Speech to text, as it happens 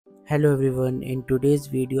Hello everyone, in today's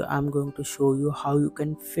video I'm going to show you how you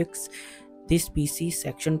can fix this PC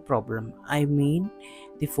section problem. I mean,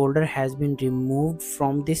 the folder has been removed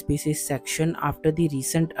from this PC section after the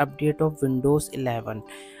recent update of Windows 11.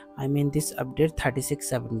 I mean this update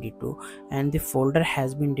 3672, and the folder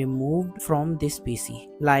has been removed from this PC.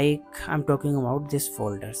 Like, I'm talking about these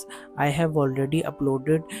folders. I have already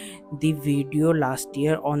uploaded the video last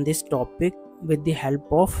year on this topic with the help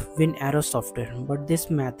of WinArrow software, but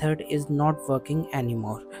this method is not working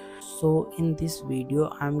anymore. So in this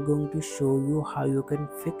video I'm going to show you how you can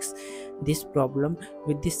fix this problem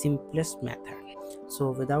with the simplest method.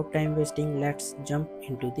 So without time wasting, let's jump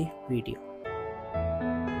into the video.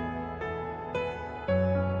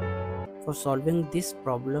 For solving this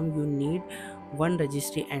problem you need one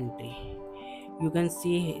registry entry. You can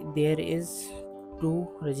see there is two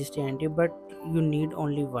registry entry, but you need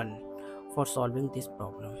only one for solving this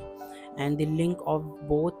problem, and the link of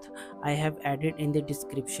both I have added in the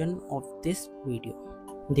description of this video.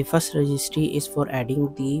 The first registry is for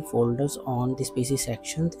adding the folders on this PC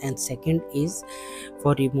section, and second is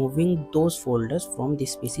for removing those folders from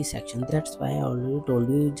this PC section. That's why I already told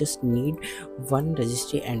you just need one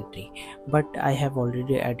registry entry, but I have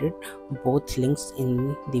already added both links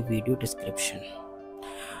in the video description.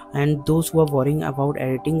 And those who are worrying about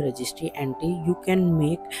editing registry entry, you can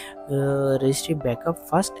make registry backup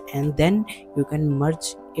first and then you can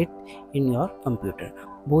merge it in your computer.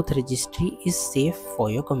 Both registry is safe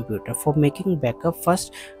for your computer. For making backup,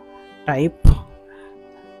 first type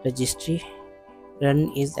registry,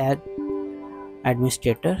 run is as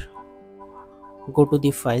administrator, go to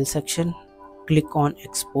the file section, click on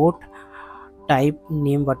export, type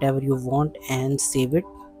name whatever you want and save it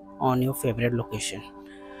on your favorite location.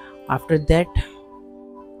 After that,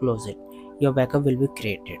 close it. Your backup will be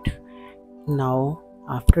created. Now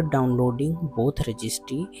after downloading both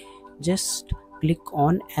registry, just click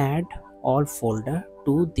on add all folder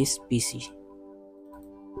to this PC.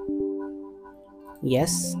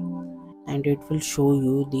 Yes, and it will show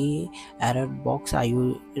you the error box. Are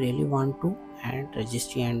you really want to add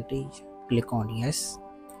registry entry? Click on yes.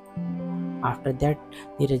 After that,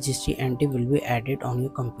 the registry entry will be added on your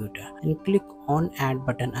computer, and click on add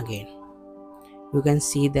button again. You can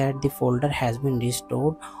see that the folder has been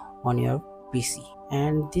restored on your PC,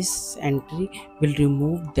 and this entry will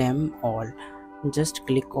remove them all. Just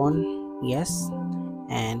click on yes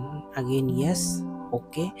and again yes,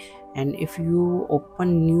 okay. And if you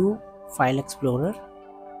open new file explorer,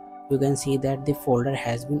 you can see that the folder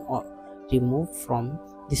has been removed from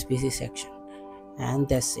this PC section, and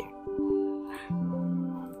that's it.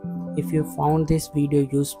 If you found this video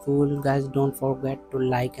useful, guys, don't forget to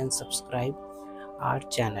like and subscribe our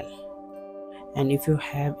channel. And if you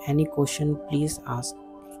have any question, please ask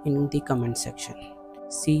in the comment section.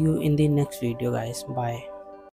 See you in the next video, guys. Bye.